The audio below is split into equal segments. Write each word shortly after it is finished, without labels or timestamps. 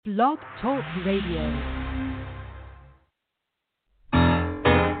Blog Talk Radio.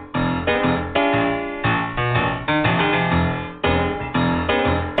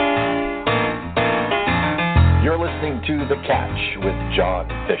 You're listening to The Catch with John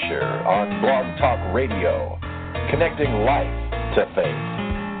Fisher on Blog Talk Radio, connecting life to faith.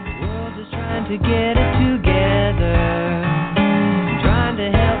 The world is trying to get it together, trying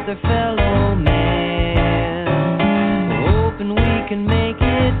to help their fellow man, hoping we can make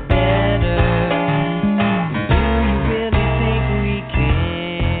it better. Do you really think we can?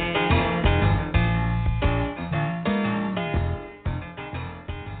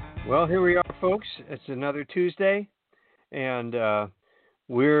 Well, here we are, folks. It's another Tuesday, and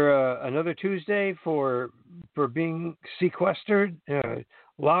we're another Tuesday for being sequestered,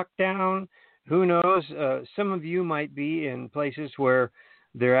 locked down. Who knows? Some of you might be in places where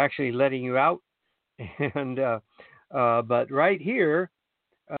they're actually letting you out, and but right here,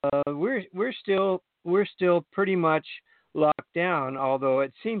 we're still pretty much locked down. Although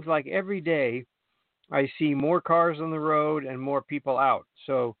it seems like every day I see more cars on the road and more people out.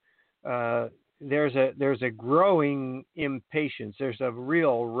 So there's a growing impatience. There's a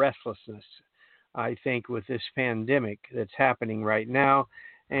real restlessness, I think, with this pandemic that's happening right now.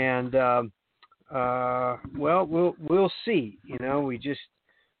 And well, we'll see. You know, we just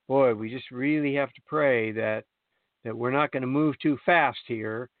really have to pray that we're not going to move too fast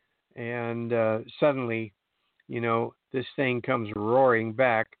here, and suddenly, you know, this thing comes roaring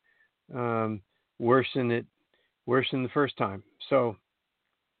back, worse than the first time. So,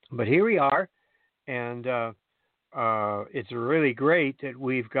 but here we are, and it's really great that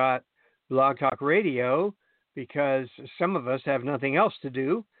we've got Blog Talk Radio, because some of us have nothing else to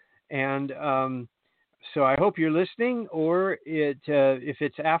do, and so I hope you're listening, or if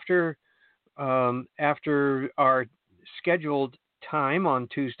it's after our scheduled time on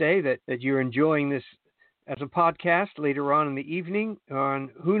Tuesday, that you're enjoying this as a podcast later on in the evening, on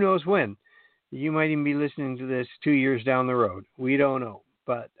who knows when. You might even be listening to this 2 years down the road. We don't know,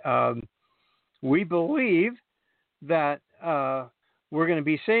 but we believe that we're going to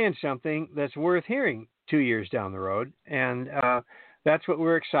be saying something that's worth hearing 2 years down the road, and that's what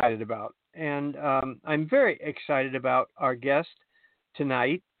we're excited about. And I'm very excited about our guest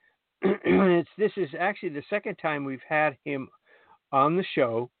tonight. This is actually the second time we've had him on the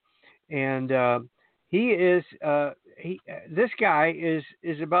show, and this guy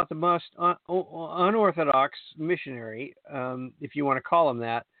is about the most unorthodox missionary, if you want to call him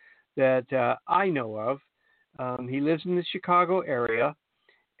that I know of. He lives in the Chicago area,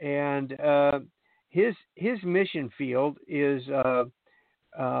 and his mission field is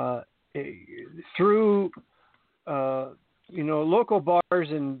through local bars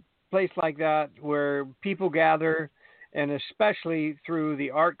and place like that where people gather, and especially through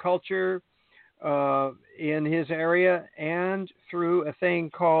the art culture in his area, and through a thing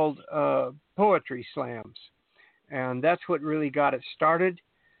called poetry slams. And that's what really got it started.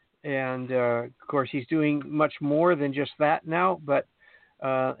 And of course, he's doing much more than just that now, but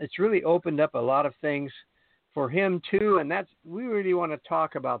it's really opened up a lot of things for him too. And we really want to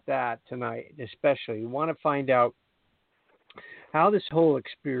talk about that tonight, especially. We want to find out how this whole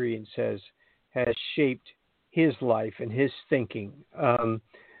experience has shaped his life and his thinking.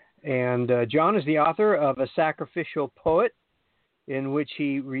 And John is the author of A Sacrificial Poet, in which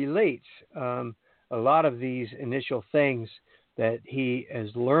he relates a lot of these initial things that he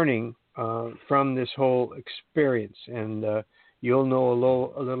is learning from this whole experience. And you'll know a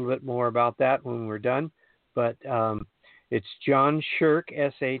little bit more about that when we're done. But it's John Shirk,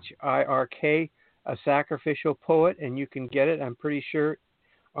 Shirk, A Sacrificial Poet, and you can get it, I'm pretty sure,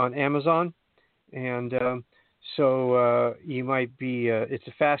 on Amazon. And so you might be, it's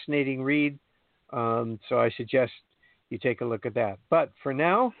a fascinating read, so I suggest you take a look at that. But for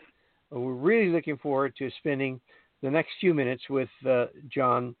now, we're really looking forward to spending the next few minutes with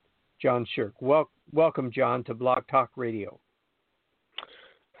John Shirk. Welcome, John, to Blog Talk Radio.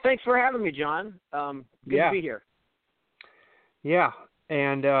 Thanks for having me, John. Good to be here. Yeah,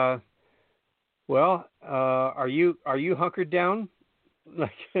 and are you hunkered down?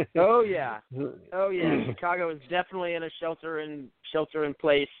 Oh yeah. Chicago is definitely in a shelter in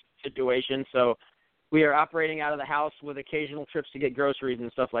place situation. So we are operating out of the house with occasional trips to get groceries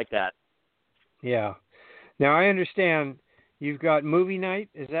and stuff like that. Yeah. Now I understand you've got movie night.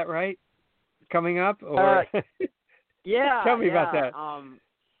 Is that right? Coming up? Or yeah. Tell me about that.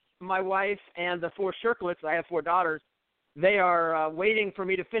 My wife and the 4 Shirklets, I have 4 daughters, they are waiting for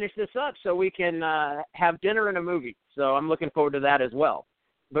me to finish this up so we can have dinner and a movie. So I'm looking forward to that as well.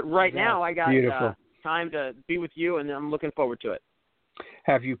 But right now I got time to be with you, and I'm looking forward to it.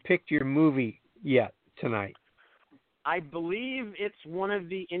 Have you picked your movie yet tonight? I believe it's one of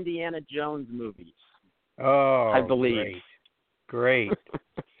the Indiana Jones movies. Oh, I believe. Great.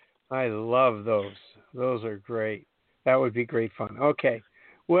 I love those. Those are great. That would be great fun. Okay.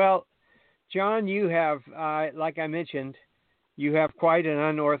 Well, John, you have, like I mentioned, you have quite an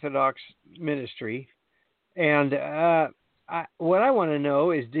unorthodox ministry. And what I want to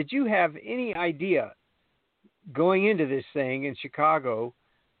know is, did you have any idea going into this thing in Chicago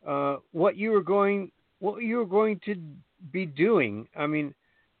what you were going to be doing? I mean,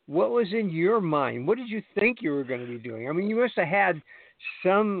 what was in your mind? What did you think you were going to be doing? I mean, you must have had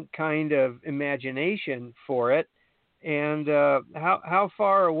some kind of imagination for it. And how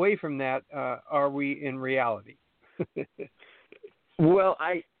far away from that are we in reality? Well,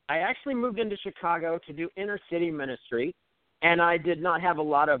 I actually moved into Chicago to do inner city ministry, and I did not have a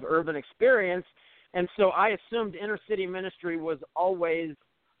lot of urban experience. And so I assumed inner city ministry was always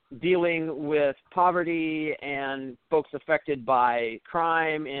dealing with poverty and folks affected by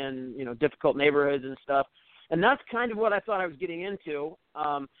crime in, difficult neighborhoods and stuff. And that's kind of what I thought I was getting into.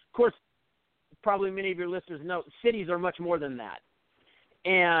 Of course, probably many of your listeners know cities are much more than that.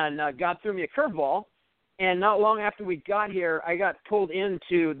 And God threw me a curveball. And not long after we got here, I got pulled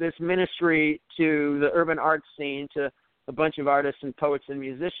into this ministry to the urban arts scene, to a bunch of artists and poets and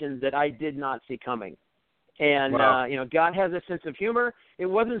musicians that I did not see coming. And, wow. God has a sense of humor. It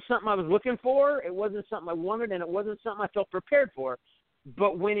wasn't something I was looking for. It wasn't something I wanted, and it wasn't something I felt prepared for.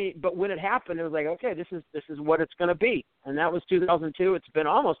 But when it happened, it was like, okay, this is what it's going to be. And that was 2002. It's been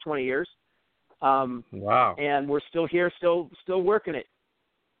almost 20 years. Wow. And we're still here, still working it.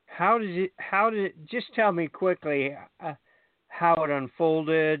 How did it, just tell me quickly how it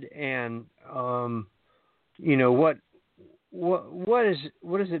unfolded, and what does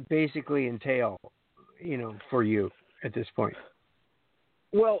it basically entail, for you at this point?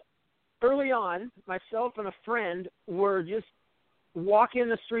 Well, early on, myself and a friend were just walking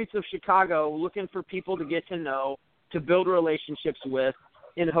the streets of Chicago looking for people to get to know, to build relationships with,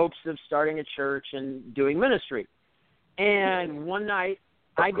 in hopes of starting a church and doing ministry. And one night,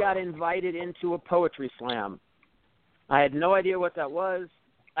 I got invited into a poetry slam. I had no idea what that was.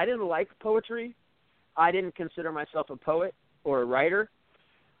 I didn't like poetry. I didn't consider myself a poet or a writer.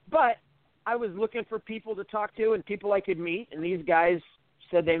 But I was looking for people to talk to and people I could meet. And these guys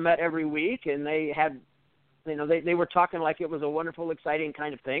said they met every week, and they had, they were talking like it was a wonderful, exciting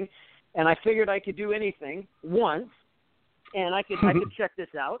kind of thing. And I figured I could do anything once, and I could check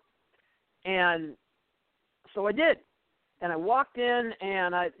this out. And so I did. And I walked in,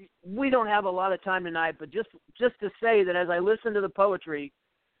 and we don't have a lot of time tonight, but just to say that as I listened to the poetry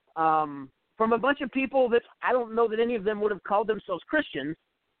from a bunch of people that I don't know that any of them would have called themselves Christians,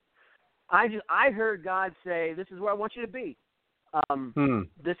 I heard God say, "This is where I want you to be.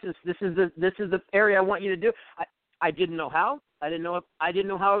 This is the area I want you to do." I didn't know how. I didn't know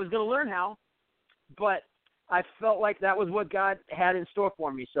how I was going to learn how, but I felt like that was what God had in store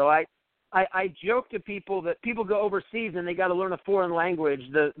for me. So I joke to people that people go overseas and they got to learn a foreign language.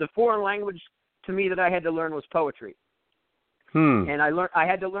 The foreign language to me that I had to learn was poetry. And I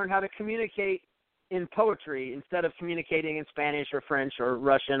had to learn how to communicate in poetry instead of communicating in Spanish or French or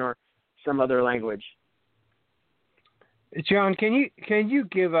Russian or some other language. John, can you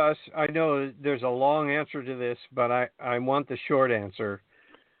give us, I know there's a long answer to this, but I want the short answer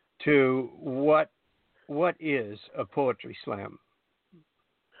to what is a poetry slam?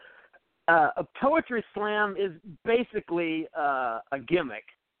 A poetry slam is basically a gimmick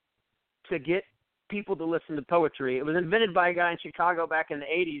to get people to listen to poetry. It was invented by a guy in Chicago back in the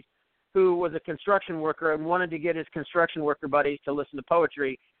 80s who was a construction worker and wanted to get his construction worker buddies to listen to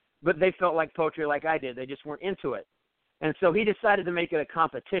poetry, but they felt like poetry like I did. They just weren't into it. And so he decided to make it a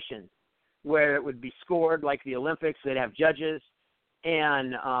competition where it would be scored like the Olympics. They'd have judges.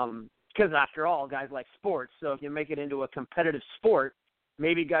 And because after all, guys like sports. So if you make it into a competitive sport,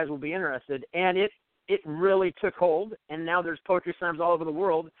 maybe guys will be interested. And it really took hold. And now there's poetry slams all over the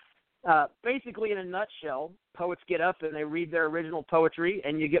world. Basically, in a nutshell, poets get up and they read their original poetry,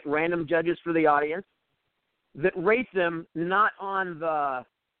 and you get random judges for the audience that rate them not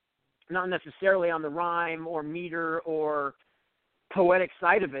necessarily on the rhyme or meter or poetic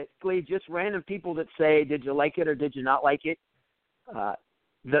side of it, just random people that say, did you like it or did you not like it?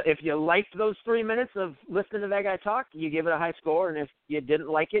 If you liked those 3 minutes of listening to that guy talk, you give it a high score, and if you didn't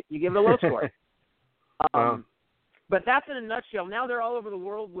like it, you give it a low score. But that's in a nutshell. Now they're all over the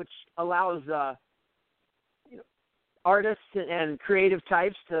world, which allows artists and creative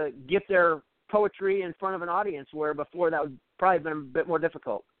types to get their poetry in front of an audience, where before that would probably been a bit more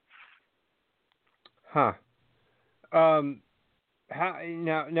difficult. Huh.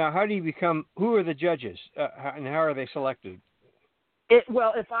 how do you become? Who are the judges, and how are they selected?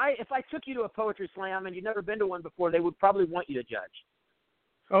 Well, if I took you to a poetry slam and you'd never been to one before, they would probably want you to judge.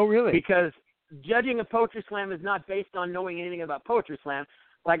 Oh, really? Because judging a poetry slam is not based on knowing anything about poetry slam.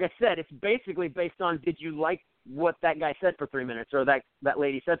 Like I said, it's basically based on did you like what that guy said for 3 minutes or that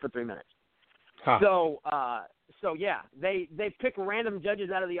lady said for 3 minutes. Huh. So yeah, they pick random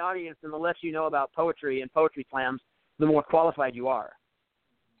judges out of the audience, and the less you know about poetry and poetry slams, the more qualified you are.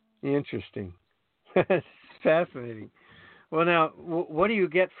 Interesting. That's fascinating. Well, now, what do you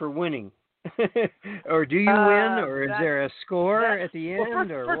get for winning? Or do you win, or is there a score at the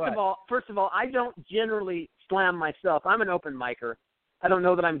end, or what? First of all, I don't generally slam myself. I'm an open micer. I don't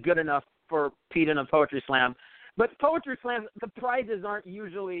know that I'm good enough for Pete in a poetry slam. But poetry slams, the prizes aren't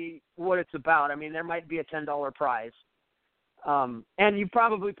usually what it's about. I mean, there might be a $10 prize, and you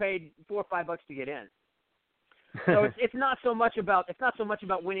probably paid $4 or $5 to get in. So it's not so much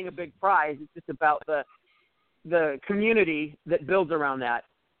about winning a big prize. It's just about the community that builds around that.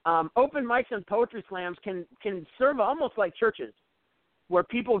 Open mics and poetry slams can serve almost like churches, where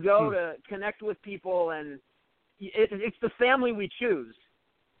people go to connect with people, and it's the family we choose,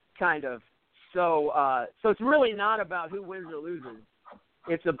 kind of. So it's really not about who wins or loses.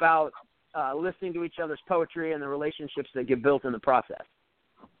 It's about listening to each other's poetry and the relationships that get built in the process.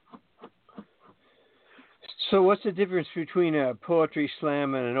 So what's the difference between a poetry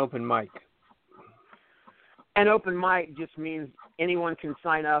slam and an open mic? An open mic just means anyone can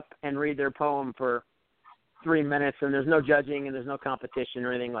sign up and read their poem for 3 minutes, and there's no judging and there's no competition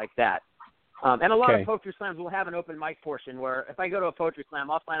or anything like that. And a lot of poetry slams will have an open mic portion where if I go to a poetry slam,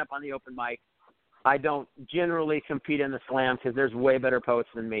 I'll sign up on the open mic. I don't generally compete in the slam because there's way better poets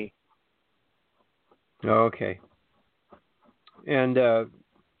than me. Okay. And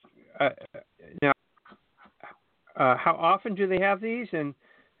now, how often do they have these, and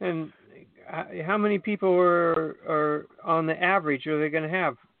how many people are on the average are they going to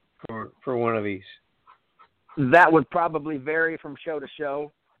have for one of these? That would probably vary from show to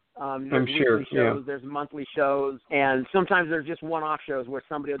show. There's sure. weekly shows, there's monthly shows, and sometimes there's just one-off shows where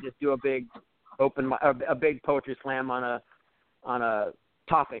somebody will just do a big big poetry slam on a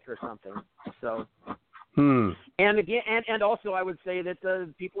topic or something. So, and again, and also I would say that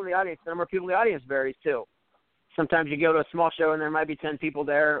the people in the audience, the number of people in the audience varies too. Sometimes you go to a small show and there might be 10 people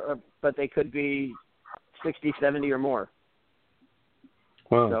there, but they could be 60, 70 or more.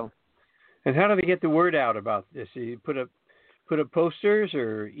 Wow. So, and how do they get the word out about this? You put up posters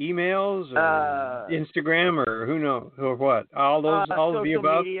or emails or Instagram or who knows or what? All of the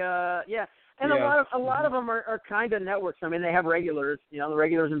above. Social media, yeah. And a lot of them are kind of networks. I mean, they have regulars. You know, the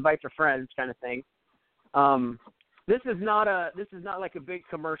regulars invite their friends, kind of thing. This is not like a big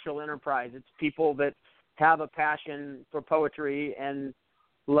commercial enterprise. It's people that have a passion for poetry and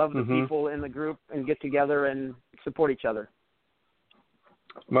love the people in the group and get together and support each other.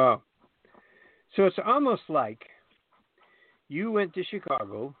 Wow. So it's almost like you went to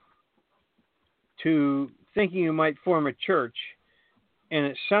Chicago to thinking you might form a church, and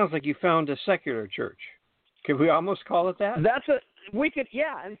it sounds like you found a secular church. Could we almost call it that?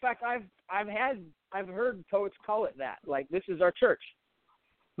 Yeah. In fact, I've heard poets call it that. Like, this is our church.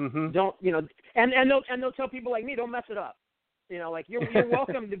 Don't, and they'll tell people like me, don't mess it up. Like you're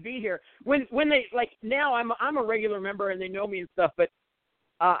welcome to be here. When they like now, I'm a regular member and they know me and stuff. But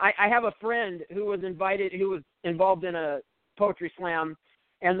I have a friend who was involved in a poetry slam,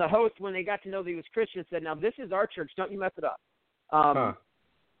 and the host, when they got to know that he was Christian, said, "Now this is our church. Don't you mess it up."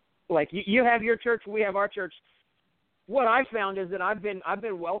 Like you have your church, we have our church. What I found is that I've been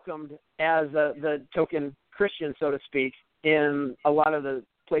welcomed as the token Christian, so to speak, in a lot of the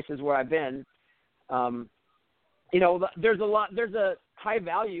places where I've been. There's a high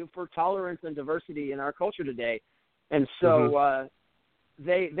value for tolerance and diversity in our culture today, and so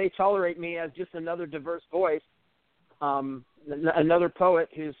they tolerate me as just another diverse voice, another poet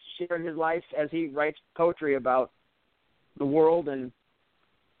who's sharing his life as he writes poetry about the world and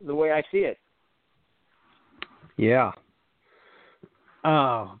the way I see it. Yeah.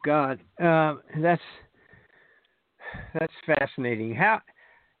 Oh God, that's fascinating. How?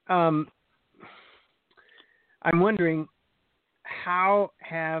 I'm wondering how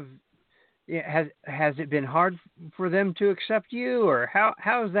has it been hard for them to accept you, or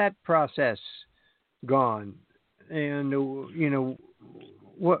how's that process gone? And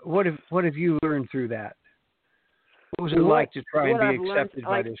what have you learned through that? What was it like to try and be accepted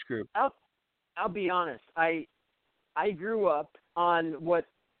by this group? I'll be honest. I grew up on what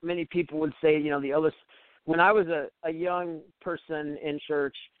many people would say, the others. When I was a young person in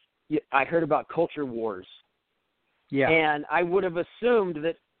church, I heard about culture wars. Yeah. And I would have assumed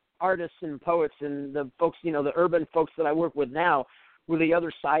that artists and poets and the folks, the urban folks that I work with now were the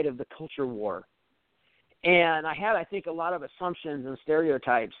other side of the culture war. And I had, I think, a lot of assumptions and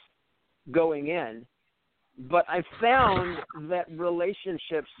stereotypes going in. But I found that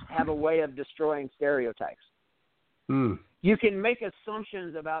relationships have a way of destroying stereotypes. You can make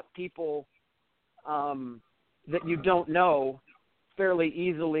assumptions about people that you don't know fairly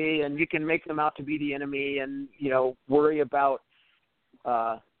easily, and you can make them out to be the enemy and, worry about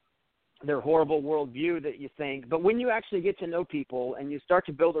their horrible worldview that you think. But when you actually get to know people and you start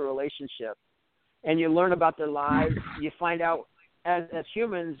to build a relationship and you learn about their lives, you find out as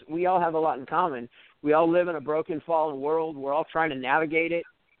humans, we all have a lot in common. We all live in a broken, fallen world. We're all trying to navigate it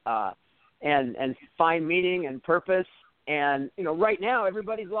and find meaning and purpose. And, right now,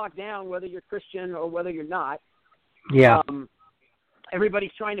 everybody's locked down, whether you're Christian or whether you're not. Yeah.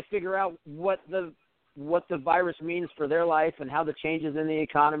 Everybody's trying to figure out what the virus means for their life and how the changes in the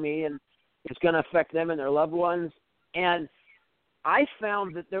economy and it's going to affect them and their loved ones. And I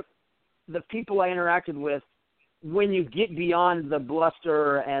found that the people I interacted with, when you get beyond the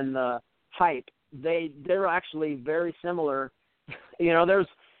bluster and the hype, they're actually very similar. There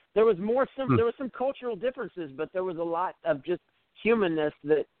was some cultural differences, but there was a lot of just humanness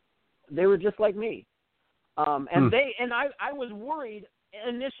that they were just like me. I was worried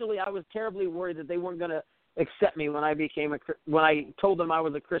initially. I was terribly worried that they weren't going to accept me when I told them I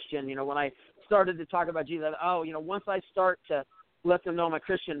was a Christian. When I started to talk about Jesus, once I start to let them know I'm a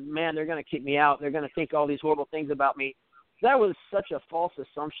Christian, man, they're going to kick me out. They're going to think all these horrible things about me. That was such a false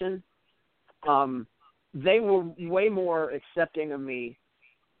assumption. They were way more accepting of me.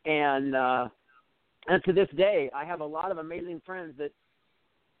 And to this day, I have a lot of amazing friends that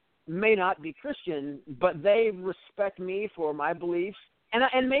may not be Christian, but they respect me for my beliefs.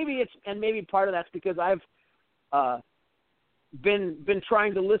 And maybe part of that's because I've been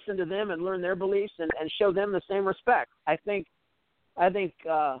trying to listen to them and learn their beliefs and show them the same respect. I think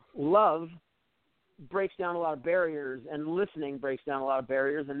love breaks down a lot of barriers, and listening breaks down a lot of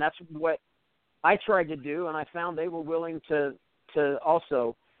barriers, and that's what I tried to do. And I found they were willing to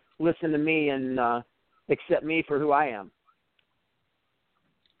also listen to me and accept me for who I am.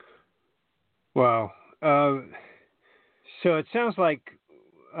 Wow. So it sounds like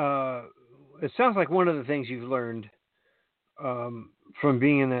one of the things you've learned from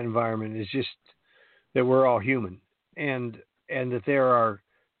being in that environment is just that we're all human, and that there are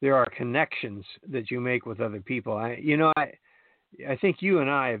connections that you make with other people. I think you and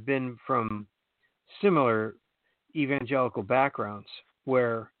I have been from similar evangelical backgrounds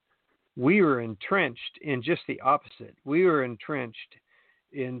where we were entrenched in just the opposite. We were entrenched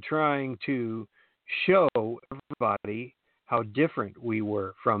in trying to show everybody how different we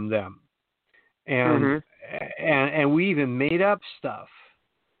were from them. And and we even made up stuff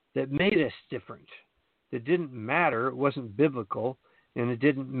that made us different, that didn't matter. It wasn't biblical, and it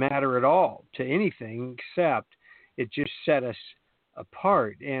didn't matter at all to anything except it just set us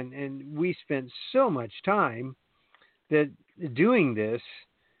apart. And we spent so much time that doing this,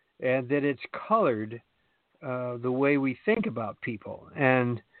 and that it's colored the way we think about people.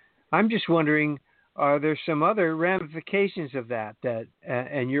 And I'm just wondering, are there some other ramifications of that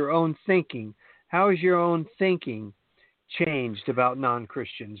and your own thinking? How has your own thinking changed about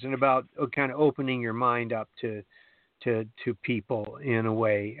non-Christians and about kind of opening your mind up to people in a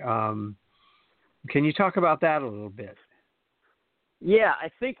way? Can you talk about that a little bit? Yeah, I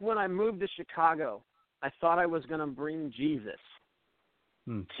think when I moved to Chicago, I thought I was going to bring Jesus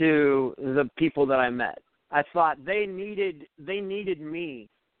to the people that I met. I thought they needed me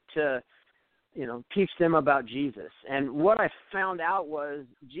to, teach them about Jesus. And what I found out was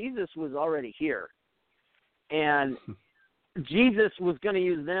Jesus was already here. And Jesus was going to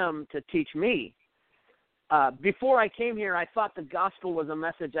use them to teach me. Before I came here, I thought the gospel was a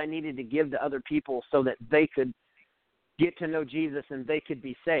message I needed to give to other people so that they could get to know Jesus and they could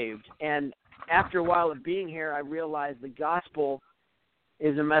be saved. And after a while of being here, I realized the gospel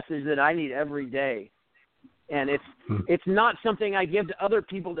is a message that I need every day. And it's not something I give to other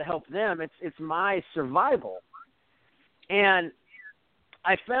people to help them. It's my survival. And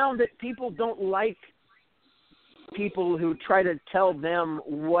I found that people don't like people who try to tell them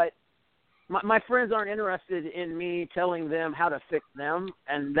what my friends aren't interested in me telling them how to fix them,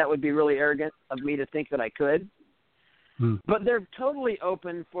 and that would be really arrogant of me to think that I could. But they're totally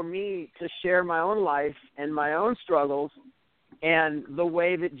open for me to share my own life and my own struggles and the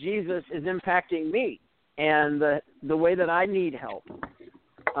way that Jesus is impacting me and the way that I need help.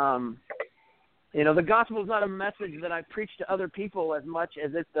 The gospel is not a message that I preach to other people as much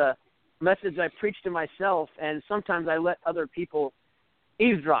as it's message I preach to myself, and sometimes I let other people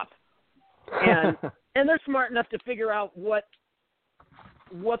eavesdrop. And and they're smart enough to figure out what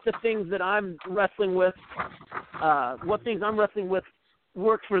the things that I'm wrestling with,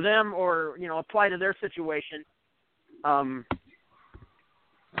 work for them or, apply to their situation.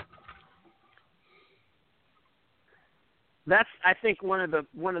 That's, I think, one of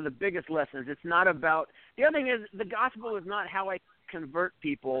the biggest lessons. It's not about, the other thing is, the gospel is not how I convert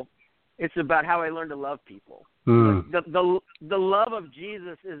people. It's about how I learn to love people. The love of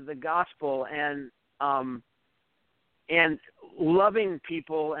Jesus is the gospel, and loving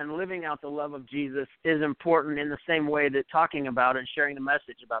people and living out the love of Jesus is important in the same way that talking about and sharing the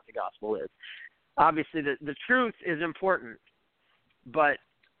message about the gospel is. Obviously, the truth is important, but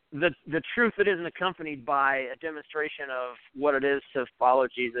the truth that isn't accompanied by a demonstration of what it is to follow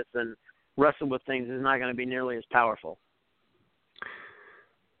Jesus and wrestle with things is not going to be nearly as powerful.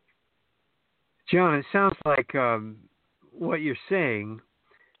 John, it sounds like what you're saying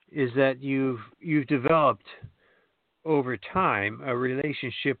is that you've developed over time a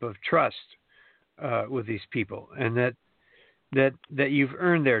relationship of trust with these people, and that you've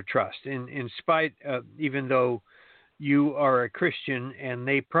earned their trust in spite of, even though you are a Christian and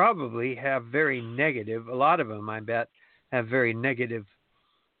they probably have very negative, a lot of them, I bet, have very negative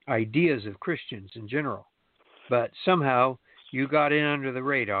ideas of Christians in general. But somehow you got in under the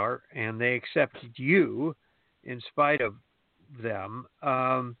radar and they accepted you in spite of them.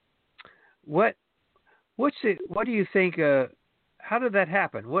 What do you think, how did that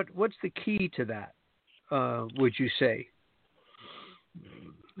happen? What's the key to that, would you say?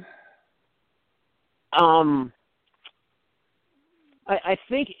 I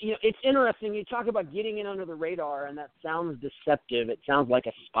think it's interesting. You talk about getting in under the radar, and that sounds deceptive. It sounds like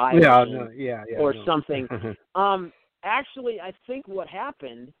a spy or something. Actually, I think what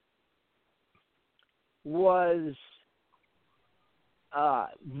happened was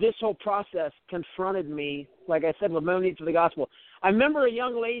this whole process confronted me, like I said, with no need for the gospel. I remember a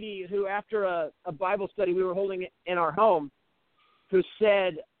young lady who, after a Bible study we were holding in our home, who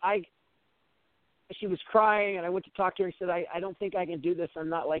said, she was crying, and I went to talk to her and said, I don't think I can do this. I'm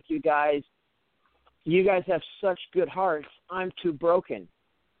not like you guys. You guys have such good hearts. I'm too broken.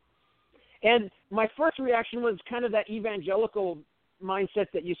 And my first reaction was kind of that evangelical mindset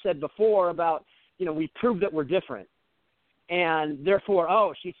that you said before about, we prove that we're different. And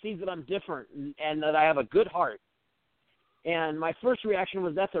therefore, she sees that I'm different and that I have a good heart. And my first reaction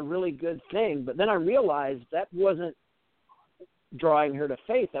was, that's a really good thing. But then I realized that wasn't drawing her to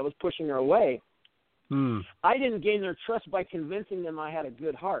faith. That was pushing her away. I didn't gain their trust by convincing them I had a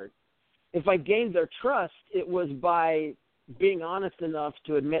good heart. If I gained their trust, it was by being honest enough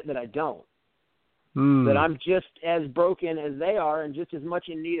to admit that I don't. That I'm just as broken as they are and just as much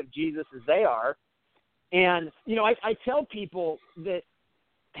in need of Jesus as they are. And, I tell people that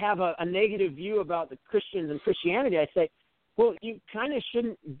have a negative view about the Christians and Christianity, I say, well, you kind of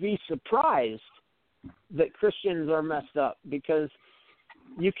shouldn't be surprised that Christians are messed up, because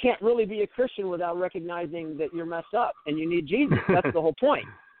you can't really be a Christian without recognizing that you're messed up and you need Jesus. That's the whole point.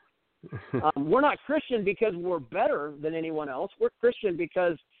 We're not Christian because we're better than anyone else. We're Christian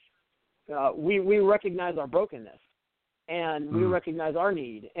because we recognize our brokenness and we recognize our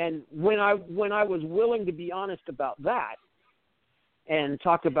need. And when I was willing to be honest about that and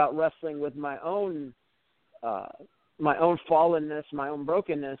talk about wrestling with my own fallenness, my own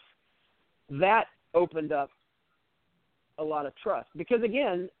brokenness, that opened up a lot of trust. Because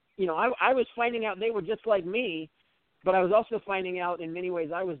again, I was finding out they were just like me, but I was also finding out in many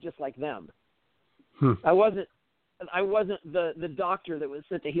ways I was just like them. I wasn't the doctor that was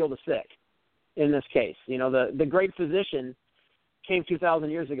sent to heal the sick in this case. The great physician came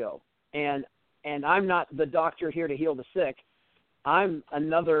 2,000 years ago, and I'm not the doctor here to heal the sick. I'm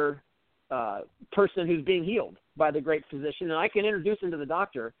another person who's being healed by the great physician, and I can introduce him to the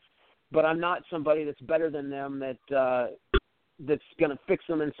doctor, but I'm not somebody that's better than them that's going to fix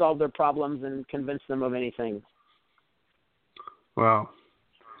them and solve their problems and convince them of anything. Wow.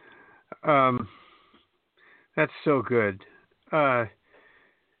 That's so good. John,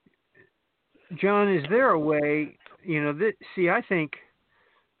 is there a way, I think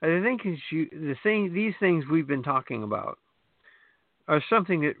these things we've been talking about are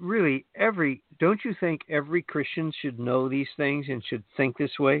something that really don't you think every Christian should know these things and should think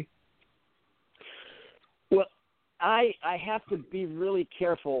this way? Well, I have to be really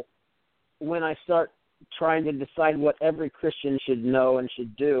careful when I start trying to decide what every Christian should know and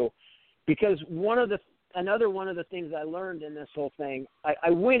should do, because another one of the things I learned in this whole thing,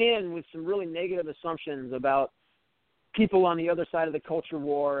 I went in with some really negative assumptions about people on the other side of the culture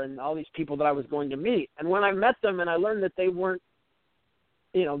war and all these people that I was going to meet. And when I met them and I learned that they weren't,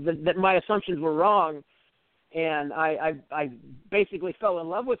 that my assumptions were wrong, and I basically fell in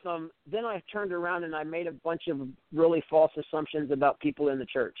love with them, then I turned around and I made a bunch of really false assumptions about people in the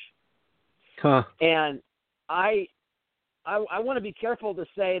church. Huh. And I want to be careful to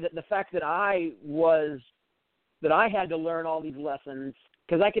say that the fact that I had to learn all these lessons,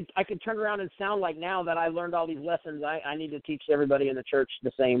 because I could turn around and sound like now that I learned all these lessons, I need to teach everybody in the church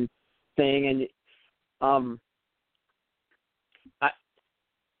the same thing. And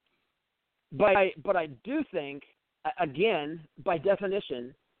but I do think, again, by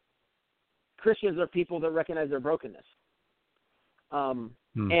definition, Christians are people that recognize their brokenness.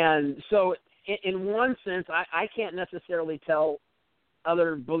 And so in one sense, I can't necessarily tell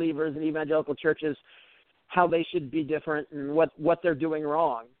other believers in evangelical churches how they should be different and what they're doing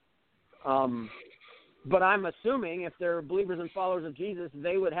wrong. But I'm assuming if they're believers and followers of Jesus,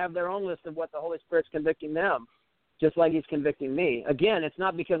 they would have their own list of what the Holy Spirit's convicting them, just like He's convicting me. Again, it's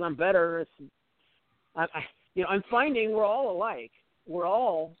not because I'm better. I'm finding we're all alike. We're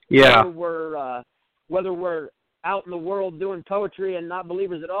all, whether we're out in the world doing poetry and not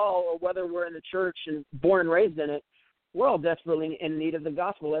believers at all, or whether we're in the church and born and raised in it, we're all desperately in need of the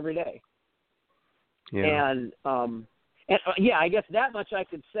gospel every day. Yeah. And I guess that much I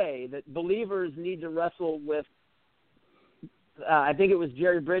could say, that believers need to wrestle with, I think it was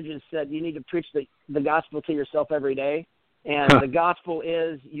Jerry Bridges said, you need to preach the gospel to yourself every day. And the gospel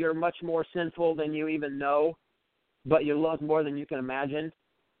is you're much more sinful than you even know, but you're loved more than you can imagine.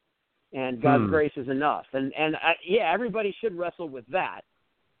 And God's grace is enough. And everybody should wrestle with that.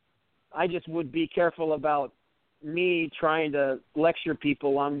 I just would be careful about me trying to lecture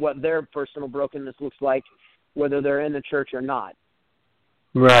people on what their personal brokenness looks like, whether they're in the church or not.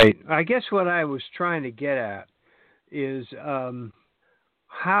 Right. I guess what I was trying to get at is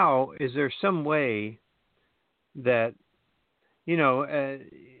how is there some way that,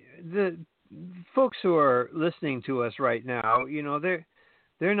 the folks who are listening to us right now,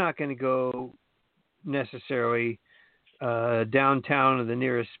 they're not going to go necessarily downtown to the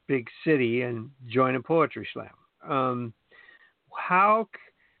nearest big city and join a poetry slam.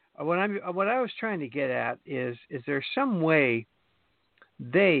 What I was trying to get at is there some way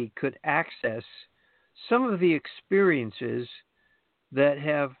they could access some of the experiences that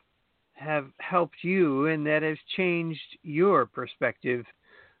have helped you and that has changed your perspective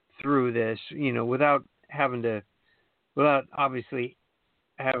through this, without obviously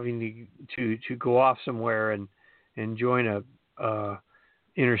having to go off somewhere and join a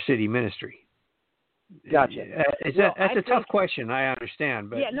inner city ministry. Gotcha. That's a tough question. I understand,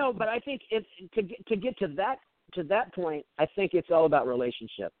 but but I think to get to that point, I think it's all about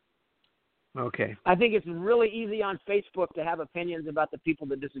relationship. Okay. I think it's really easy on Facebook to have opinions about the people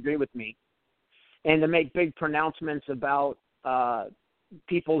that disagree with me, and to make big pronouncements about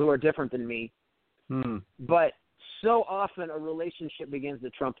people who are different than me. But so often a relationship begins to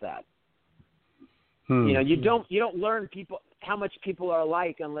trump that. You don't learn how much people are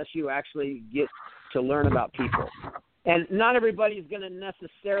alike unless you actually get to learn about people. And not everybody's going to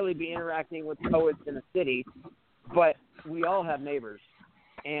necessarily be interacting with poets in a city, but we all have neighbors,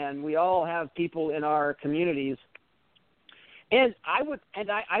 and we all have people in our communities. And I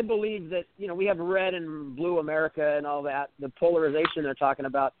believe that, we have red and blue America and all that, the polarization they're talking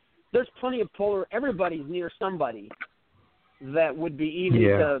about. There's plenty of everybody's near somebody that would be easy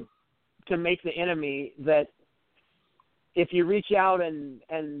to make the enemy, that if you reach out and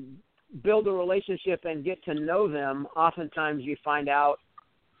build a relationship and get to know them, oftentimes you find out,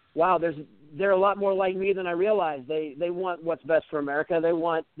 wow, they're a lot more like me than I realized. They want what's best for America. They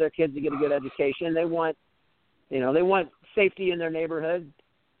want their kids to get a good education. They want safety in their neighborhood.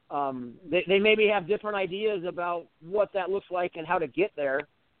 They maybe have different ideas about what that looks like and how to get there.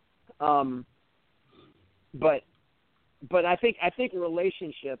 But I think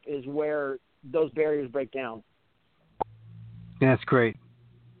relationship is where those barriers break down. That's great.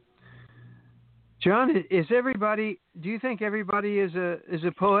 John, do you think everybody is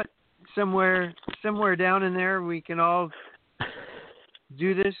a poet somewhere down in there? We can all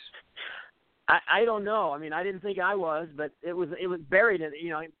do this? I don't know. I mean, I didn't think I was, but it was buried in,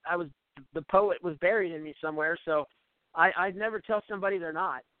 the poet was buried in me somewhere. So I'd never tell somebody they're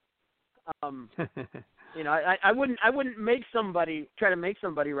not. I wouldn't try to make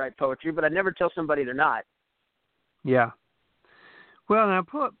somebody write poetry, but I'd never tell somebody they're not. Yeah. Well, now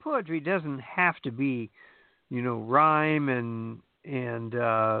poetry doesn't have to be, rhyme and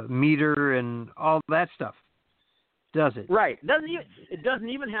meter and all that stuff, does it? Right. It doesn't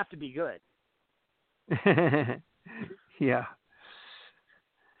even have to be good. Yeah.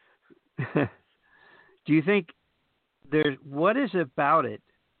 Do you think what is about it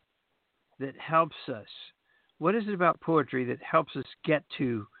that helps us? What is it about poetry that helps us get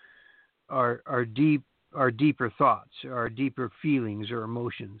to our deeper thoughts, our deeper feelings or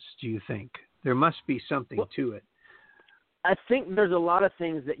emotions? Do you think there must be something to it? I think there's a lot of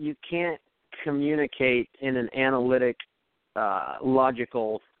things that you can't communicate in an analytic,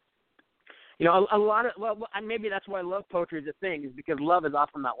 logical. A lot of maybe that's why I love poetry as a thing, is because love is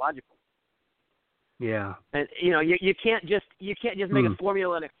often not logical. Yeah. And you can't just make a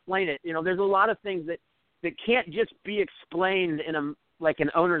formula and explain it. There's a lot of things that can't just be explained in like an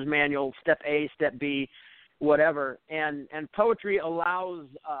owner's manual, step A, step B, whatever. And poetry allows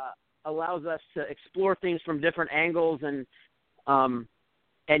us to explore things from different angles and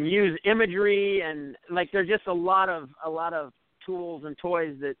use imagery, and like there's just a lot of tools and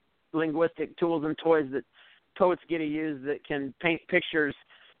toys, that linguistic tools and toys that poets get to use that can paint pictures.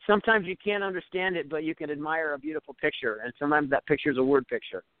 Sometimes you can't understand it, but you can admire a beautiful picture, and sometimes that picture is a word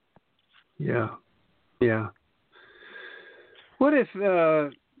picture. Yeah, yeah. What if we're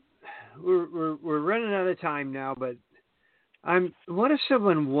running out of time now? But what if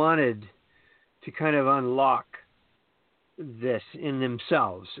someone wanted to kind of unlock this in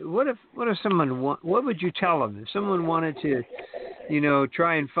themselves? What if someone what would you tell them if someone wanted to,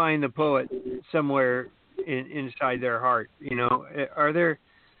 try and find the poet somewhere inside their heart? Are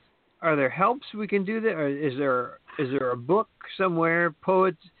there helps we can do that? Or is there a book somewhere?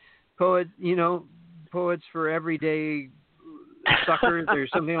 Poets for everyday suckers or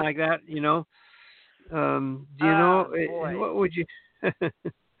something like that? Do you know? Boy. What would you?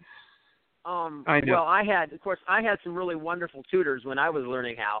 I know. Well, I had some really wonderful tutors when I was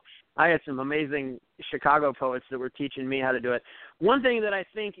learning how. I had some amazing Chicago poets that were teaching me how to do it. One thing that I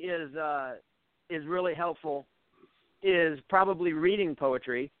think is really helpful is probably reading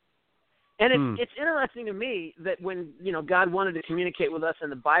poetry. And it's interesting to me that when, God wanted to communicate with us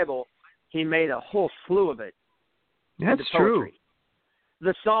in the Bible, he made a whole slew of it. That's true.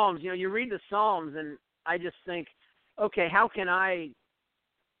 The Psalms, you read the Psalms, and I just think, okay, how can I,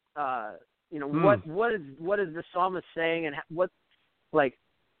 what is the psalmist saying, and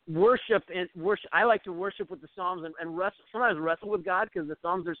worship. I like to worship with the Psalms and sometimes wrestle with God, because the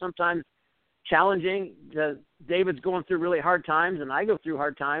Psalms are sometimes challenging. David's going through really hard times, and I go through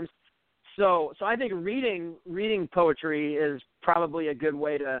hard times. So I think reading poetry is probably a good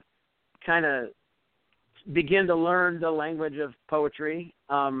way to kind of begin to learn the language of poetry.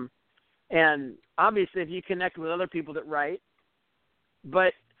 And obviously, if you connect with other people that write,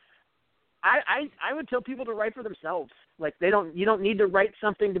 but I would tell people to write for themselves. Like you don't need to write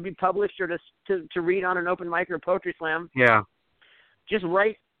something to be published or to read on an open mic or poetry slam. Yeah. Just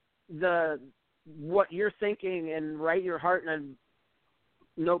write what you're thinking, and write your heart in a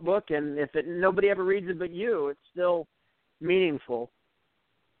notebook, and if nobody ever reads it but you, it's still meaningful.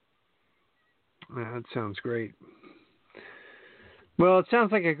 Yeah, that sounds great. Well, it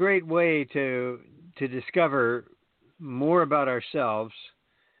sounds like a great way to discover more about ourselves,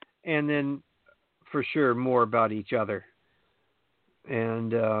 and then for sure more about each other.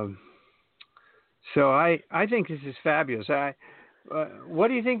 And so I think this is fabulous. What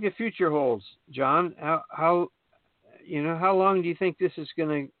do you think the future holds, John? How long do you think this is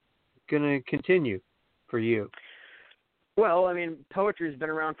going to continue for you? Well, I mean, poetry's been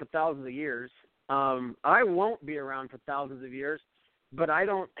around for thousands of years. I won't be around for thousands of years, but I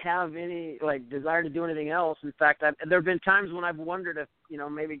don't have any desire to do anything else. In fact, there have been times when I've wondered if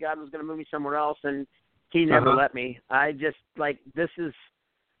maybe God was going to move me somewhere else, and He never let me. I just this is,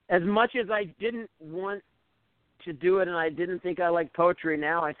 as much as I didn't want to do it, and I didn't think I liked poetry.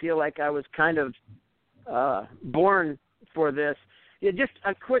 Now I feel like I was kind of born for this. Yeah, just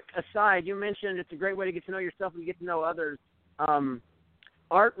a quick aside. You mentioned it's a great way to get to know yourself and get to know others.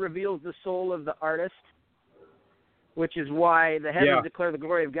 Art reveals the soul of the artist, which is why the heavens declare the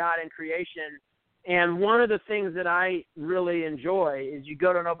glory of God in creation. And one of the things that I really enjoy is you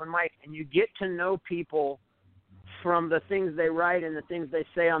go to an open mic and you get to know people from the things they write and the things they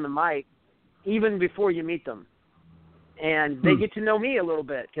say on the mic, even before you meet them. And they get to know me a little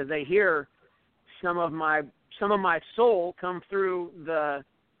bit, because they hear some of my soul come through the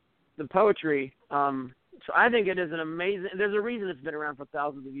poetry. So I think it is an amazing. There's a reason it's been around for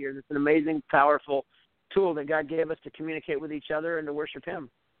thousands of years. It's an amazing, powerful tool that God gave us to communicate with each other and to worship Him.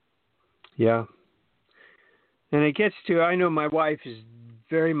 Yeah. And it gets to, I know my wife is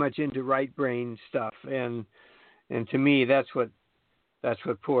very much into right brain stuff, and to me that's what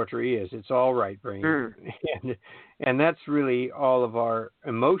poetry is. It's all right brain, and that's really all of our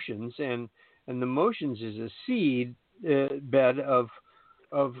emotions. And and the motions is a seed bed of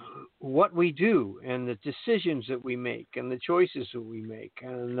what we do and the decisions that we make and the choices that we make,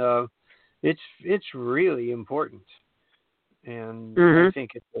 and it's really important. And Mm-hmm.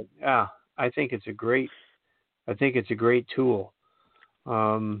 I think it's a great tool.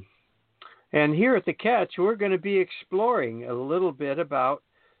 And here at the Catch, we're going to be exploring a little bit about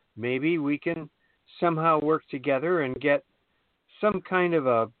maybe we can somehow work together and get some kind of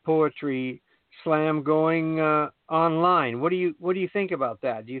a poetry slam going online. What do you think about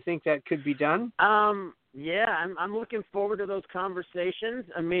that? Do you think that could be done? Yeah, I'm looking forward to those conversations.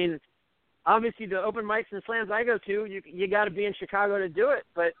 I mean, obviously the open mics and slams I go to, you got to be in Chicago to do it.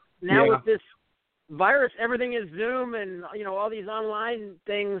 But now with this virus, everything is Zoom and all these online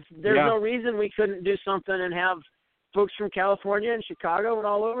things. There's no reason we couldn't do something and have folks from California and Chicago and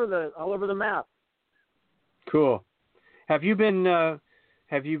all over the map. Cool. Have you been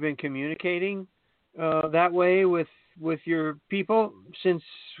communicating that way with your people since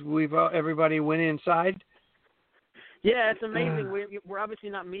everybody went inside? Yeah, it's amazing. We're obviously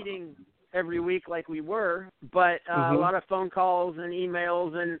not meeting every week like we were, but a lot of phone calls and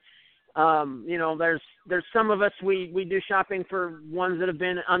emails, and there's some of us we do shopping for ones that have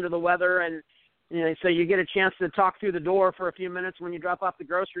been under the weather, and so you get a chance to talk through the door for a few minutes when you drop off the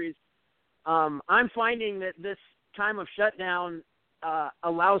groceries. I'm finding that this time of shutdown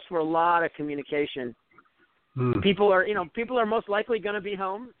allows for a lot of communication. People are most likely going to be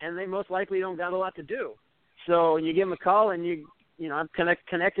home, and they most likely don't got a lot to do. So you give them a call, and I'm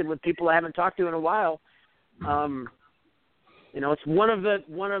connected with people I haven't talked to in a while. It's one of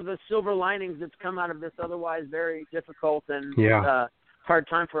the silver linings that's come out of this otherwise very difficult and hard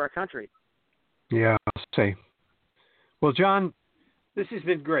time for our country. Yeah, I'll say. Well, John, this has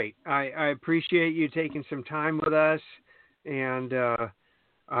been great. I appreciate you taking some time with us, and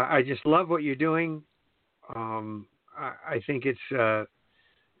I just love what you're doing. I think it's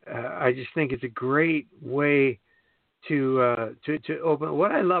I just think it's a great way to open.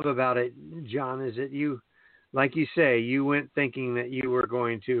 What I love about it, John, is that you, like you say, you went thinking that you were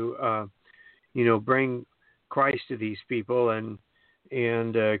going to, bring Christ to these people, and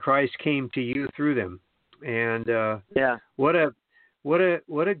Christ came to you through them. And what a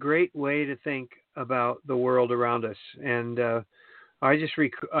great way to think about the world around us. And I just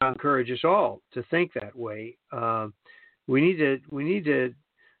encourage us all to think that way. We need to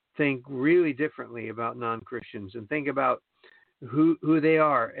think really differently about non-Christians and think about who they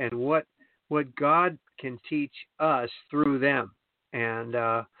are and what God can teach us through them, and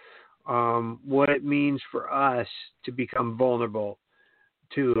what it means for us to become vulnerable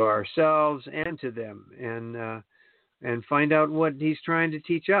to ourselves and to them, and find out what He's trying to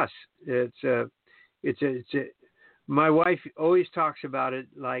teach us. My wife always talks about it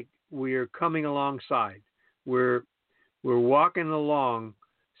like we're coming alongside. We're walking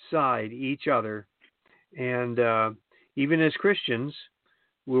alongside each other, and even as Christians,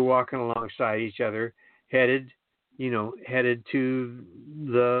 we're walking alongside each other, headed to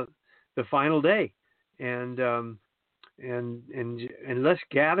the final day, and let's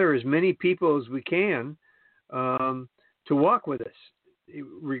gather as many people as we can to walk with us,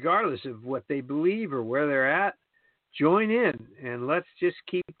 regardless of what they believe or where they're at. Join in, and let's just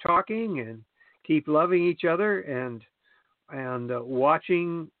keep talking and keep loving each other and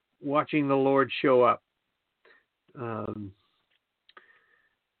watching the Lord show up.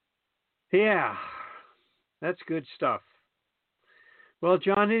 Yeah, that's good stuff. Well,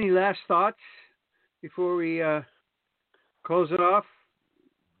 John, any last thoughts before we close it off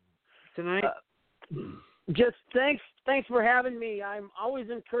tonight? Just thanks for having me. I'm always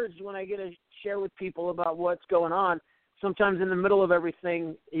encouraged when I get to share with people about what's going on. Sometimes in the middle of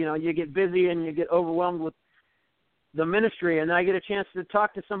everything, you get busy and you get overwhelmed with the ministry, and I get a chance to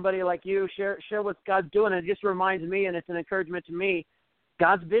talk to somebody like you, share what God's doing. And it just reminds me, and it's an encouragement to me,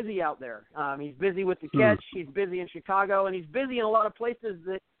 God's busy out there. He's busy with the Catch. He's busy in Chicago, and He's busy in a lot of places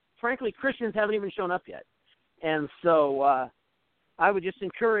that, frankly, Christians haven't even shown up yet. And so I would just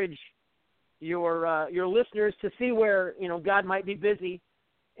encourage your listeners to see where God might be busy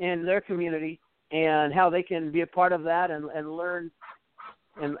in their community and how they can be a part of that and learn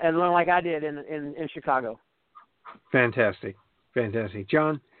like I did in Chicago. Fantastic.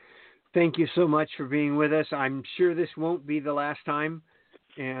 John, thank you so much for being with us. I'm sure this won't be the last time,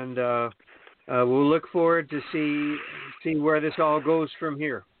 and we'll look forward to see where this all goes from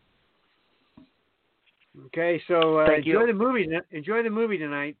here. Okay, so enjoy the movie. Enjoy the movie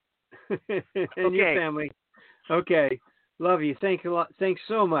tonight, and your family. Okay, love you. Thanks a lot. Thanks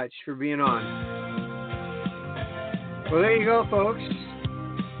so much for being on. Well, there you go, folks.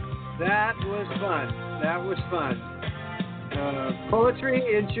 That was fun.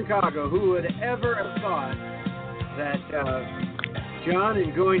 Poetry in Chicago. Who would ever have thought that John,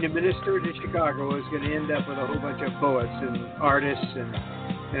 in going to minister to Chicago, was going to end up with a whole bunch of poets and artists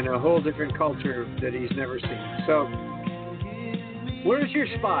and a whole different culture that he's never seen. So, where's your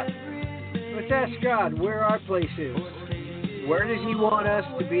spot? Let's ask God where our place is. Where does he want us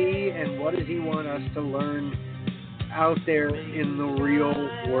to be, and what does he want us to learn out there in the real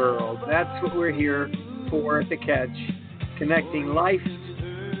world? That's what we're here for at The Catch, connecting life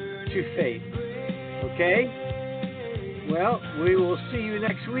to faith. Okay? Well, we will see you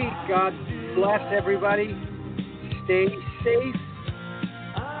next week. God bless everybody. Stay safe.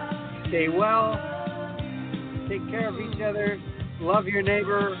 Stay well. Take care of each other. Love your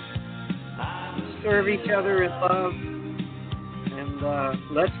neighbor. Serve each other in love. And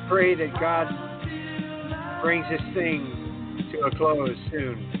let's pray that God brings this thing to a close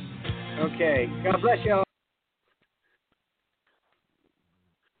soon. Okay. God bless y'all.